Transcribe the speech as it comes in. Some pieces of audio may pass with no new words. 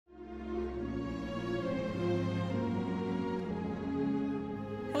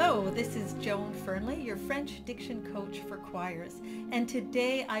Hello, this is Joan Fernley, your French diction coach for choirs, and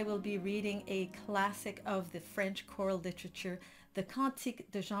today I will be reading a classic of the French choral literature, the Cantique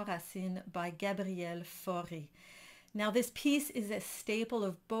de Jean Racine by Gabriel Fauré. Now, this piece is a staple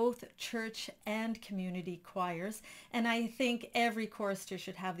of both church and community choirs, and I think every chorister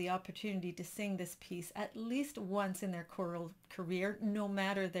should have the opportunity to sing this piece at least once in their choral career, no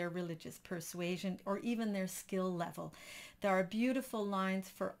matter their religious persuasion or even their skill level. There are beautiful lines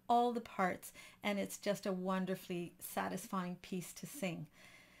for all the parts, and it's just a wonderfully satisfying piece to sing.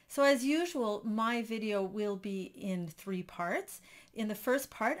 So as usual, my video will be in 3 parts. In the first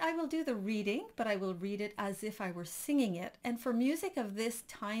part, I will do the reading, but I will read it as if I were singing it. And for music of this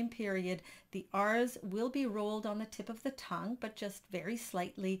time period, the R's will be rolled on the tip of the tongue, but just very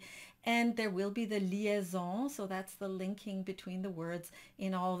slightly. And there will be the liaison, so that's the linking between the words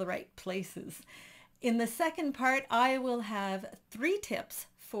in all the right places. In the second part, I will have 3 tips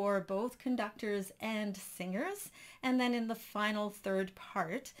for both conductors and singers. And then in the final third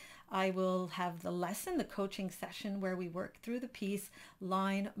part, I will have the lesson, the coaching session, where we work through the piece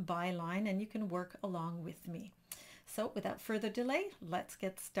line by line, and you can work along with me. So without further delay, let's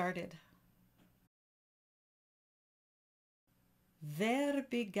get started.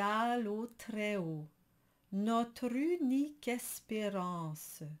 Verbe égal au Très-Haut, notre unique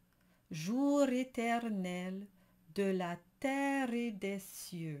espérance, jour éternel de la terre et des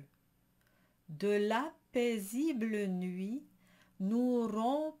cieux. De la paisible nuit, nous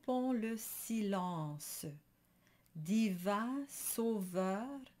rompons le silence. Divin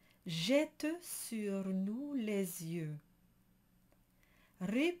Sauveur, jette sur nous les yeux.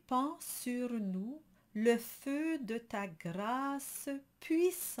 Répands sur nous le feu de ta grâce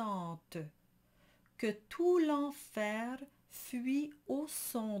puissante, que tout l'enfer fuit au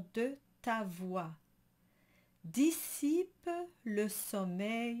son de ta voix. Dissipe le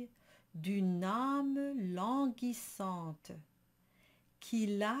sommeil d'une âme languissante qui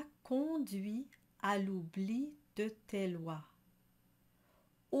l'a conduit à l'oubli de tes lois.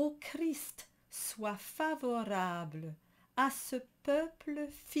 Ô Christ, sois favorable à ce peuple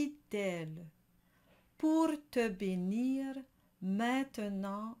fidèle pour te bénir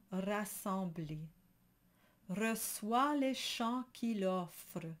maintenant rassemblé. Reçois les chants qu'il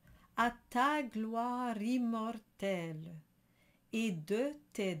offre à ta gloire immortelle et de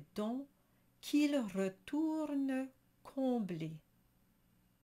tes dons qu'il retourne comblé.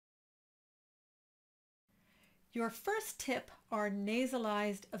 Your first tip are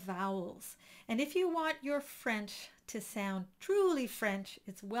nasalized vowels. And if you want your French to sound truly French,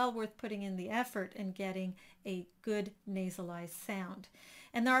 it's well worth putting in the effort and getting a good nasalized sound.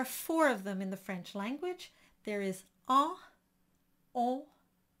 And there are 4 of them in the French language. There is en, on,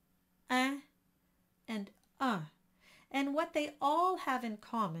 un, and un. And what they all have in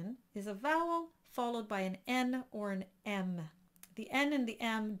common is a vowel followed by an N or an M. The N and the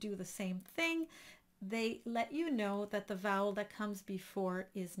M do the same thing. They let you know that the vowel that comes before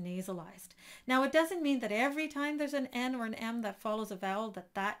is nasalized. Now, it doesn't mean that every time there's an N or an M that follows a vowel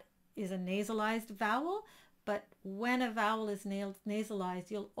that is a nasalized vowel, but when a vowel is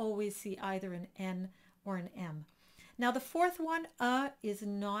nasalized, you'll always see either an N or an M. Now, the 4th one, is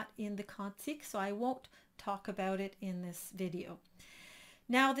not in the cantique, so I won't talk about it in this video.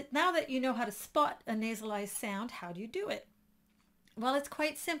 Now that you know how to spot a nasalized sound, how do you do it? Well, it's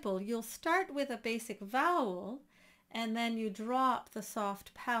quite simple. You'll start with a basic vowel, and then you drop the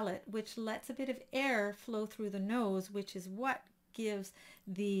soft palate, which lets a bit of air flow through the nose, which is what gives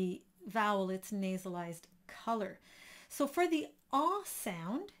the vowel its nasalized color. So for the ah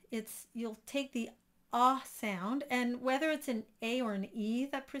sound, you'll take the ah sound, and whether it's an A or an E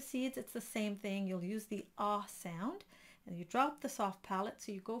that precedes, it's the same thing. You'll use the ah sound, and you drop the soft palate,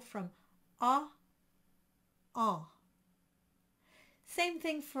 so you go from ah, ah. Same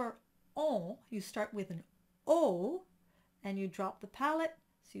thing for on. You start with an O, and you drop the palate,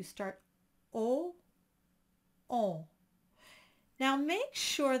 so you start O, on. Now make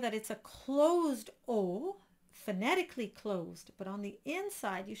sure that it's a closed O, phonetically closed, but on the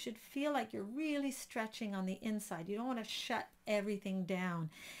inside you should feel like you're really stretching on the inside. You don't want to shut everything down.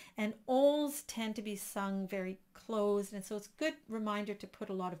 And O's tend to be sung very closed, and so it's a good reminder to put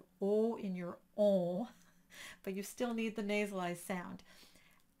a lot of O in your on, but you still need the nasalized sound.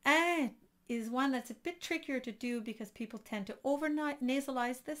 And is one that's a bit trickier to do because people tend to over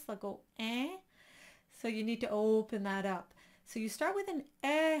nasalize this. They'll go eh, so you need to open that up. So you start with an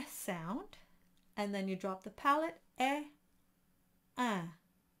eh sound, and then you drop the palate, eh,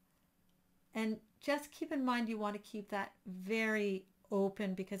 and just keep in mind you want to keep that very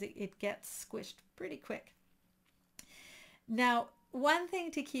open because it gets squished pretty quick. Now, one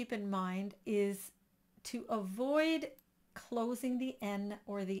thing to keep in mind is to avoid closing the N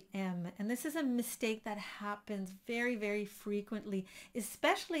or the M. And this is a mistake that happens very, very frequently,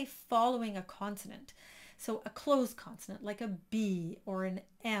 especially following a consonant. So a closed consonant like a B or an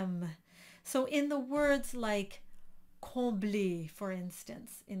M. So in the words like combler, for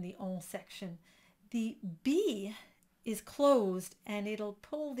instance, in the on section, the B is closed and it'll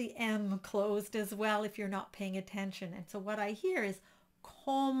pull the M closed as well if you're not paying attention. And so what I hear is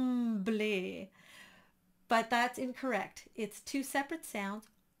combler, but that's incorrect. It's two separate sounds,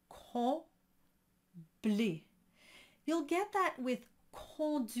 combler. You'll get that with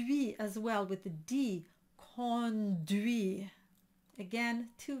conduit as well, with the D, conduit. Again,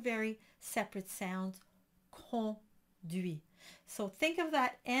 two very separate sounds, conduit. So think of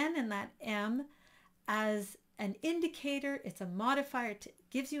that N and that M as an indicator. It's a modifier. It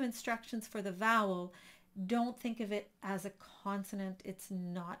gives you instructions for the vowel. Don't think of it as a consonant. It's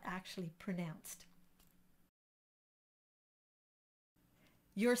not actually pronounced.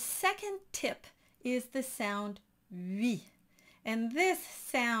 Your second tip is the sound oui. And this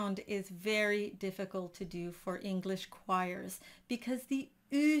sound is very difficult to do for English choirs because the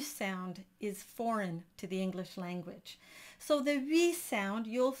U sound is foreign to the English language. So the oui sound,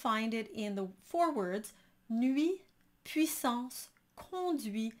 you'll find it in the four words nuit, puissance,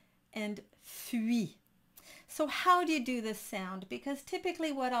 conduit, and fuit. So how do you do this sound? Because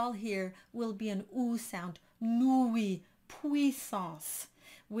typically what I'll hear will be an OO sound, nuit, puissance,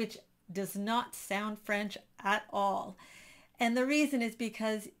 which does not sound French at all. And the reason is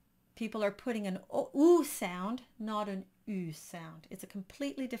because people are putting an OO sound, not an U sound. It's a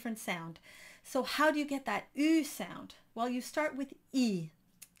completely different sound. So how do you get that U sound? Well, you start with E,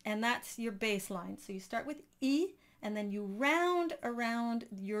 and that's your baseline. So you start with E, and then you round around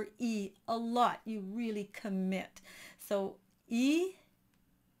your E a lot. You really commit. So E,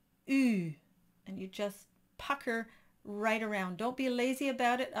 U, and you just pucker right around. Don't be lazy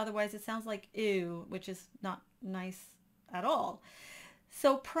about it, otherwise it sounds like ew, which is not nice at all.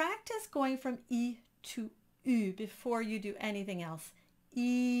 So practice going from E to U before you do anything else.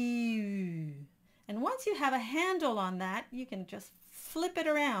 E, and once you have a handle on that, you can just flip it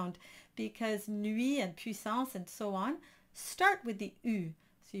around, because nuit and puissance and so on start with the U.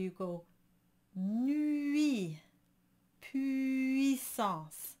 So you go nuit,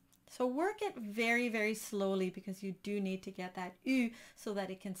 puissance. So work it very, very slowly, because you do need to get that U so that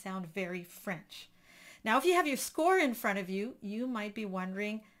it can sound very French. Now, if you have your score in front of you, you might be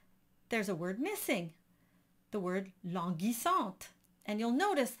wondering, there's a word missing, the word languissante. And you'll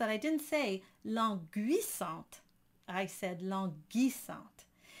notice that I didn't say languissante, I said languissante.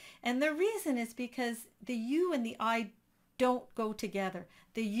 And the reason is because the U and the I don't go together.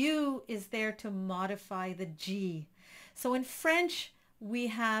 The U is there to modify the G. So in French, we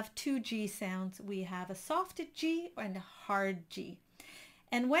have two G sounds. We have a soft G and a hard G.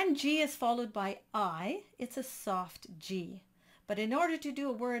 And when G is followed by I, it's a soft G. But in order to do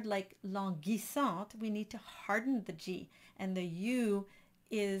a word like languissante, we need to harden the G. And the U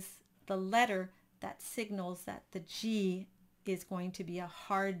is the letter that signals that the G is going to be a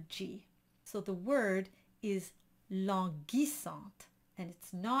hard G. So the word is languissante, and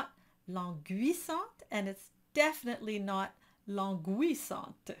it's not languissante, and it's definitely not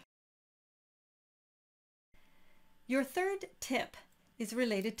languissante. Your third tip is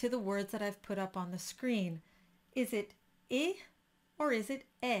related to the words that I've put up on the screen. Is it et or is it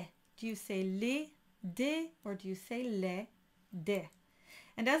est? Do you say les, des, or do you say les, des?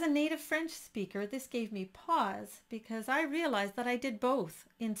 And as a native French speaker, this gave me pause, because I realized that I did both.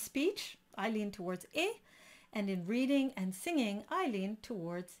 In speech, I lean towards et, and in reading and singing, I lean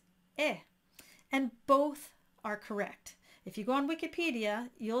towards est. And both are correct. If you go on Wikipedia,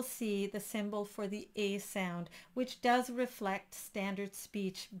 you'll see the symbol for the A sound, which does reflect standard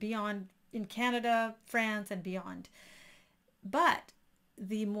speech beyond in Canada, France, and beyond. But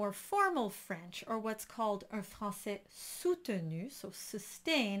the more formal French, or what's called un français soutenu, so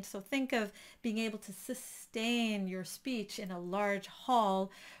sustained, so think of being able to sustain your speech in a large hall,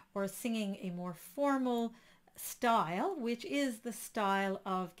 or singing a more formal style, which is the style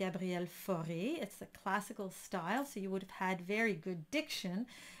of Gabriel Fauré. It's the classical style, so you would have had very good diction,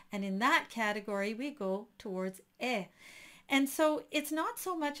 and in that category we go towards est. And so it's not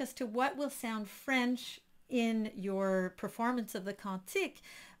so much as to what will sound French in your performance of the cantique,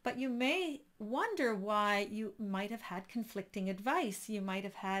 but you may wonder why you might have had conflicting advice. You might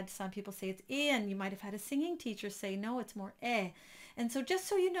have had some people say it's et, and you might have had a singing teacher say no, it's more est. And so just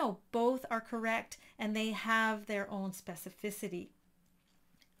so you know, both are correct and they have their own specificity.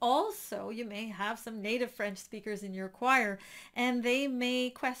 also, you may have some native French speakers in your choir, and they may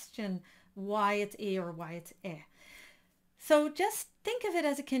question why it's E or why it's E. So just think of it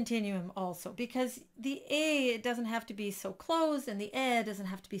as a continuum also, because the A, it doesn't have to be so closed, and the E doesn't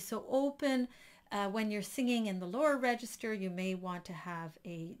have to be so open. When you're singing in the lower register, you may want to have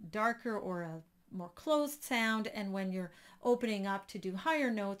a darker or a more closed sound, and when you're opening up to do higher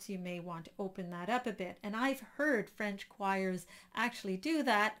notes, you may want to open that up a bit. And I've heard French choirs actually do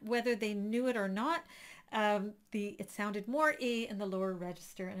that, whether they knew it or not. It sounded more E in the lower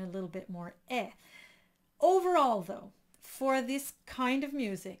register and a little bit more E. Overall, though, for this kind of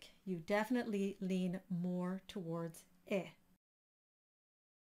music, you definitely lean more towards E.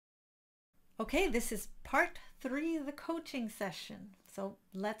 Okay, this is part 3 of the coaching session. So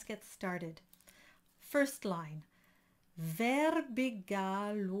let's get started. First line. Verbe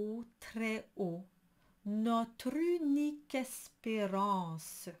égal au très haut, notre unique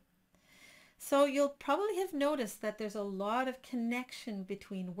espérance. So you'll probably have noticed that there's a lot of connection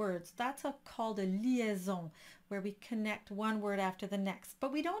between words. That's called a liaison, where we connect one word after the next.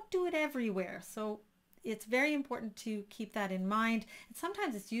 But we don't do it everywhere. So it's very important to keep that in mind. And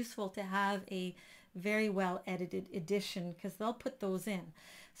sometimes it's useful to have a very well edited edition, because they'll put those in.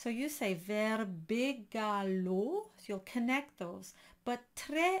 So you say verbe égal au, so you'll connect those. But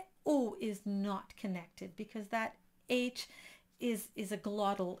très haut is not connected, because that H is a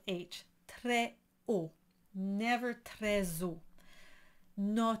glottal H. Très haut, never très haut.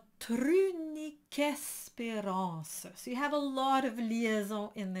 Notre unique espérance. So you have a lot of liaison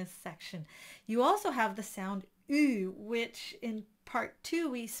in this section. You also have the sound U, which in part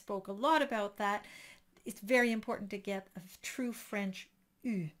 2 we spoke a lot about that. It's very important to get a true French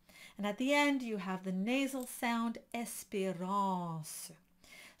U. And at the end you have the nasal sound espérance.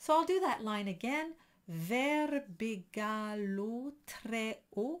 So I'll do that line again. Verbe égal au très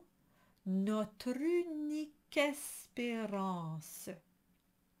haut, notre unique espérance.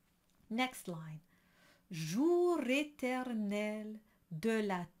 Next line. Jour éternel de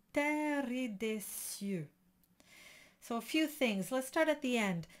la terre et des cieux. So a few things. Let's start at the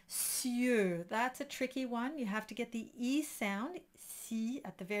end. Cieux, that's a tricky one. You have to get the E sound, C,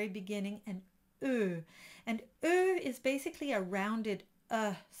 at the very beginning, and E. And E is basically a rounded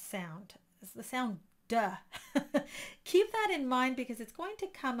sound. It's the sound duh. Keep that in mind, because it's going to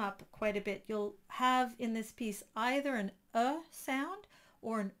come up quite a bit. You'll have in this piece either an sound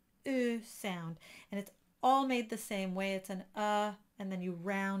or an sound, and it's all made the same way. It's an and then you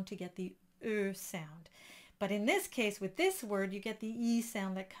round to get the sound. But in this case, with this word, you get the E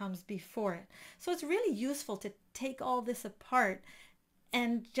sound that comes before it. So it's really useful to take all this apart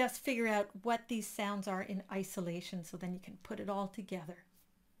and just figure out what these sounds are in isolation, so then you can put it all together.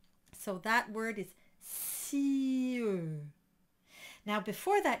 So that word is cieux. Now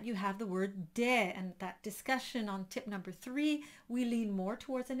before that you have the word des, and that discussion on tip number 3, we lean more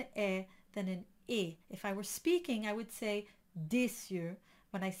towards an E than an E. If I were speaking, I would say des cieux.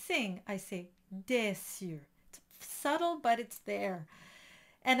 When I sing, I say des cieux. It's subtle, but it's there.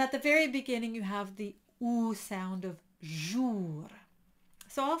 And at the very beginning you have the OU sound of jour.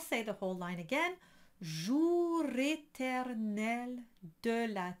 So I'll say the whole line again. Jour éternel de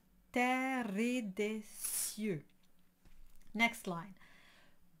la terre et des cieux. Next line.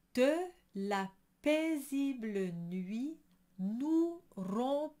 De la paisible nuit, nous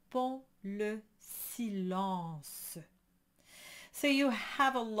rompons le silence. So you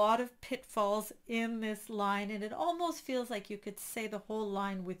have a lot of pitfalls in this line, and it almost feels like you could say the whole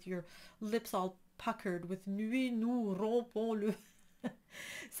line with your lips all puckered with nuit, nous rompons le.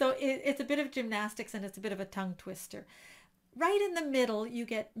 So it's a bit of gymnastics, and it's a bit of a tongue twister. Right in the middle you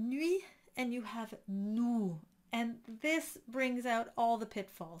get nuit and you have nous, and this brings out all the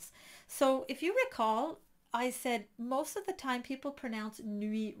pitfalls. So if you recall, I said most of the time people pronounce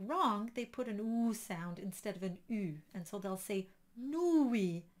nuit wrong. They put an OU sound instead of an U, and so they'll say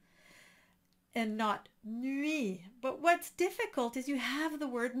nuit and not nuit. But what's difficult is you have the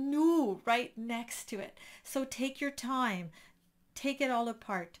word nous right next to it. So take your time. Take it all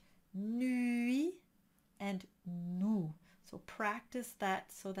apart. Nuit and nous. So practice that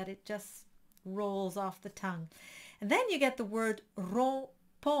so that it just rolls off the tongue. And then you get the word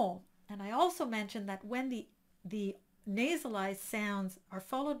rompons. And I also mentioned that when the nasalized sounds are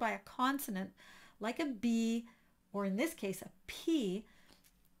followed by a consonant like a B, or in this case a P,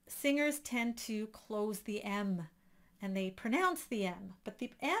 singers tend to close the M and they pronounce the M. But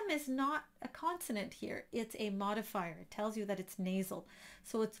the M is not a consonant here. It's a modifier. It tells you that it's nasal.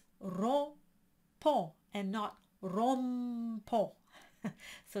 So it's rompons and not rompons.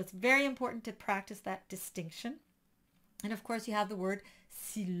 So it's very important to practice that distinction. And of course you have the word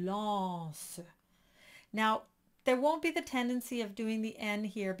silence. Now, there won't be the tendency of doing the N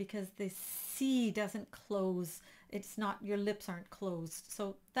here because the C doesn't close. It's not, your lips aren't closed.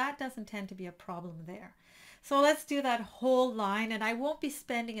 So that doesn't tend to be a problem there. So let's do that whole line, and I won't be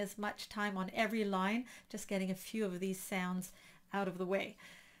spending as much time on every line, just getting a few of these sounds out of the way.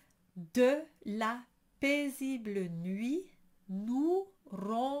 De la paisible nuit, nous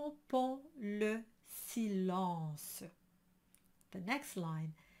rompons le silence. The next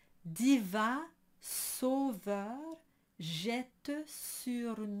line, divin Sauveur, jette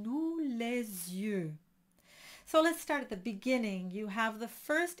sur nous les yeux. So let's start at the beginning. You have the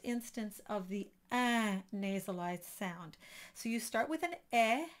first instance of the nasalized sound. So you start with an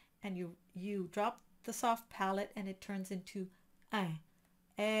and you drop the soft palate and it turns into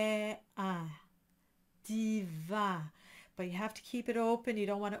diva. But you have to keep it open. You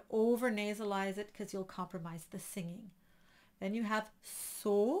don't want to over nasalize it because you'll compromise the singing. Then you have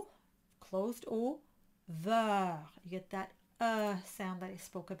so, closed O, ver. You get that sound that I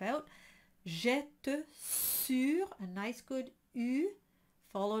spoke about. Jette sur, a nice good U,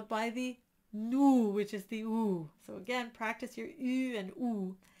 followed by the nous, which is the ou. So again, practice your U and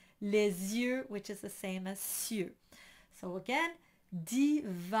ou. Les yeux, which is the same as cieux. So again,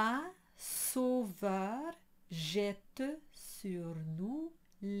 divin sauveur, jette sur nous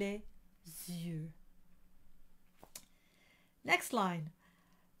les yeux. Next line.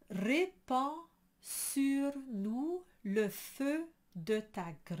 Répands sur nous le feu de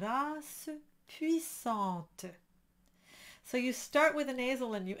ta grâce puissante. So you start with a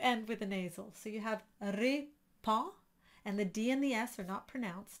nasal and you end with a nasal. So you have répand, and the D and the S are not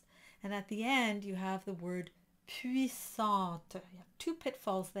pronounced. And at the end you have the word puissante. You have two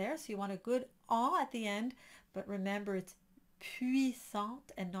pitfalls there. So you want a good en at the end, but remember it's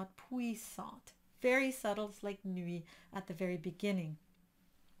puissante and not puissante. Very subtle, it's like nuit at the very beginning.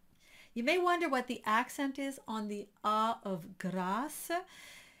 You may wonder what the accent is on the A of grâce.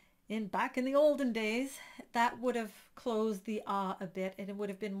 Back in the olden days, that would have closed the A bit and it would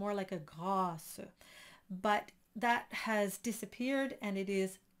have been more like a grâce. But that has disappeared and it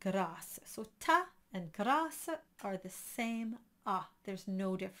is grâce. So ta and grâce are the same A. There's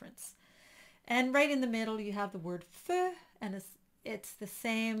no difference. And right in the middle you have the word feu, and it's the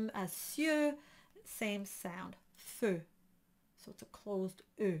same as cieux, same sound, feu. So it's a closed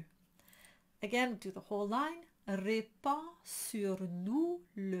E. Again, do the whole line. Répands sur nous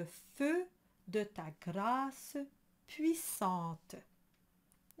le feu de ta grâce puissante.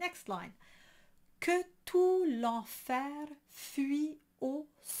 Next line. Que tout l'enfer fuit au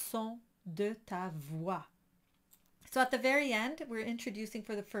son de ta voix. So at the very end, we're introducing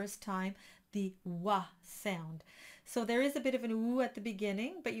for the first time the wa sound. So there is a bit of an oo at the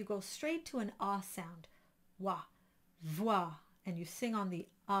beginning, but you go straight to an ah sound. Wa, voix, and you sing on the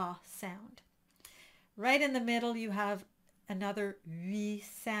ah sound. Right in the middle, you have another oui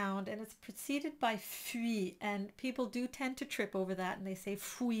sound, and it's preceded by fui, and people do tend to trip over that, and they say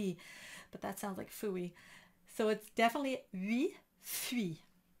fui, but that sounds like fui. So it's definitely oui, fui.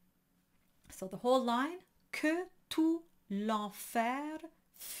 So the whole line, que tout l'enfer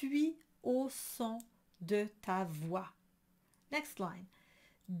fuit au son de ta voix. Next line,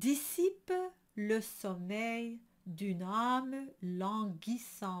 dissipe le sommeil d'une âme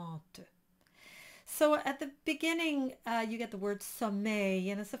languissante. So at the beginning, you get the word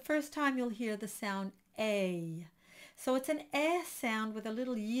sommeil, and it's the first time you'll hear the sound A. So it's an A sound with a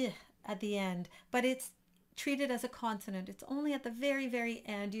little y at the end, but it's treated as a consonant. It's only at the very, very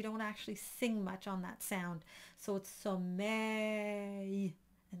end. You don't actually sing much on that sound. So it's sommeil,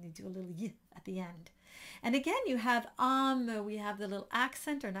 and they do a little y at the end. And again, you have âme. We have the little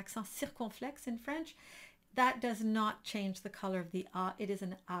accent, or an accent circonflexe in French. That does not change the color of the A. It is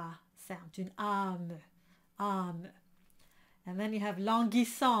an A sound, une âme, âme. And then you have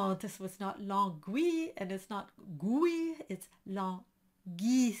languissante. So it's not languie and it's not gouille, it's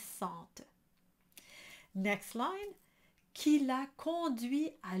languissante. Next line, qui l'a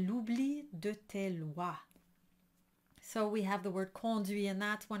conduit à l'oubli de tes lois. So we have the word conduit, and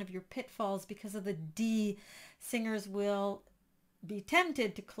that's one of your pitfalls because of the D. Singers will be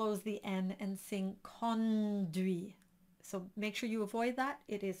tempted to close the N and sing conduit. So make sure you avoid that.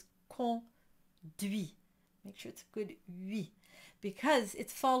 It is conduit. Make sure it's a good oui, because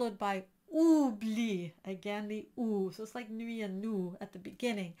it's followed by oubli. Again, the ou. So it's like nuit and nous at the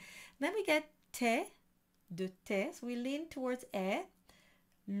beginning. And then we get te, de te. So we lean towards e.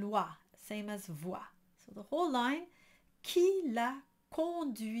 Loi, same as voix. So the whole line, qui l'a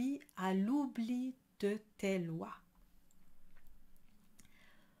conduit à l'oubli de tes lois.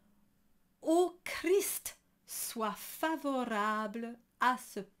 Ô Christ, sois favorable à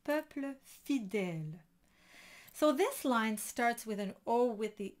ce peuple fidèle. So this line starts with an O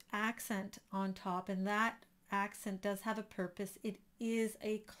with the accent on top, and that accent does have a purpose. It is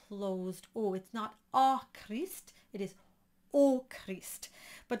a closed O. It's not au Christ, it is au Christ.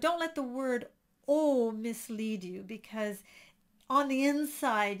 But don't let the word O mislead you, because on the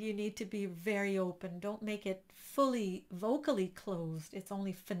inside you need to be very open. Don't make it fully vocally closed. It's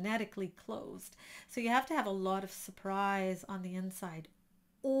only phonetically closed. So you have to have a lot of surprise on the inside.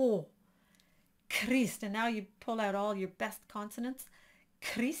 O Christ. And now you pull out all your best consonants.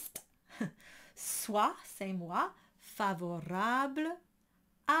 Christ. Sois, c'est moi, favorable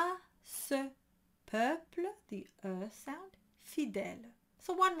à ce peuple, the E sound, fidèle.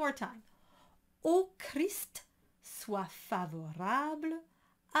 So one more time. Ô Christ, sois favorable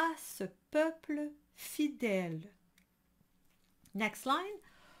à ce peuple fidèle. Next line.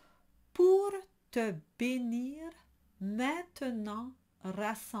 Pour te bénir, maintenant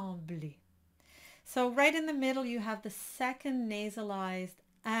rassemblé. So right in the middle you have the second nasalized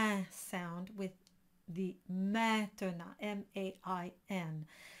A sound with the maintenant, M-A-I-N.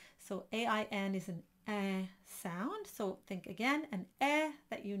 So A-I-N is an A sound. So think again, an E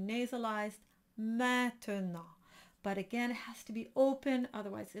that you nasalized, maintenant. But again, it has to be open,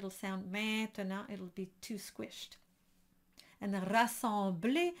 otherwise it'll sound maintenant, it'll be too squished. And the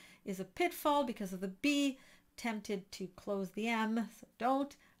rassembler is a pitfall because of the B, tempted to close the M, so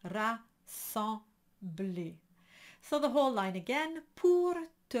don't. Rassembler. So the whole line again. Pour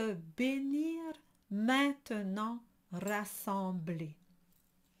te bénir, maintenant rassembler.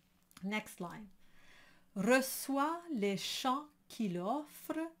 Next line. Reçois les chants qu'il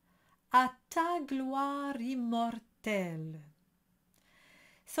offre à ta gloire immortelle.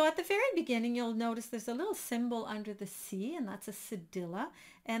 So at the very beginning, you'll notice there's a little symbol under the C, and that's a cedilla,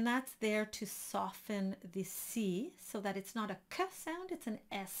 and that's there to soften the C so that it's not a K sound, it's an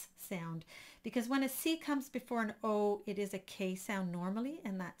S sound. Because when a C comes before an O, it is a K sound normally,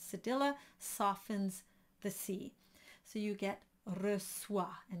 and that cedilla softens the C. So you get reçoit,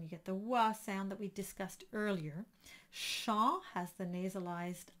 and you get the wa sound that we discussed earlier. Chant has the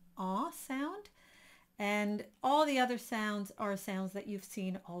nasalized ah sound. And all the other sounds are sounds that you've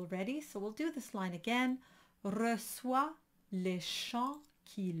seen already. So we'll do this line again. Reçois les chants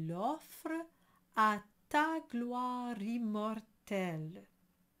qu'il offre à ta gloire immortelle.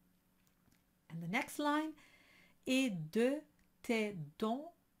 And the next line. Et de tes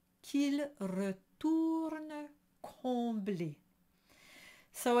dons qu'il retourne comblé.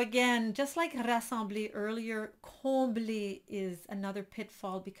 So again, just like rassembler earlier, comblé is another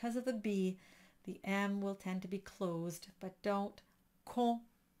pitfall because of the B. The M will tend to be closed, but don't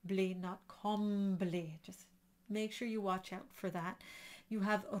combler, not combler. Just make sure you watch out for that. You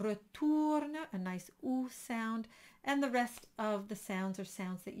have retourne, a nice oo sound, and the rest of the sounds are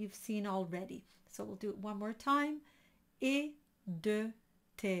sounds that you've seen already. So we'll do it one more time. Et de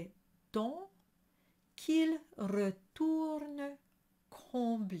tes dons qu'il retourne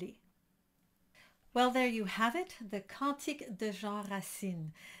comblé. Well, there you have it, the Cantique de Jean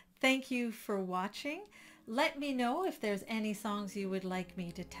Racine. Thank you for watching. Let me know if there's any songs you would like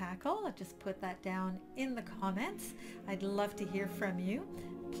me to tackle. I'll just put that down in the comments. I'd love to hear from you.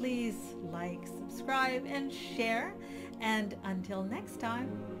 Please like, subscribe, and share. And until next time,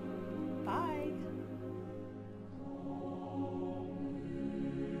 bye.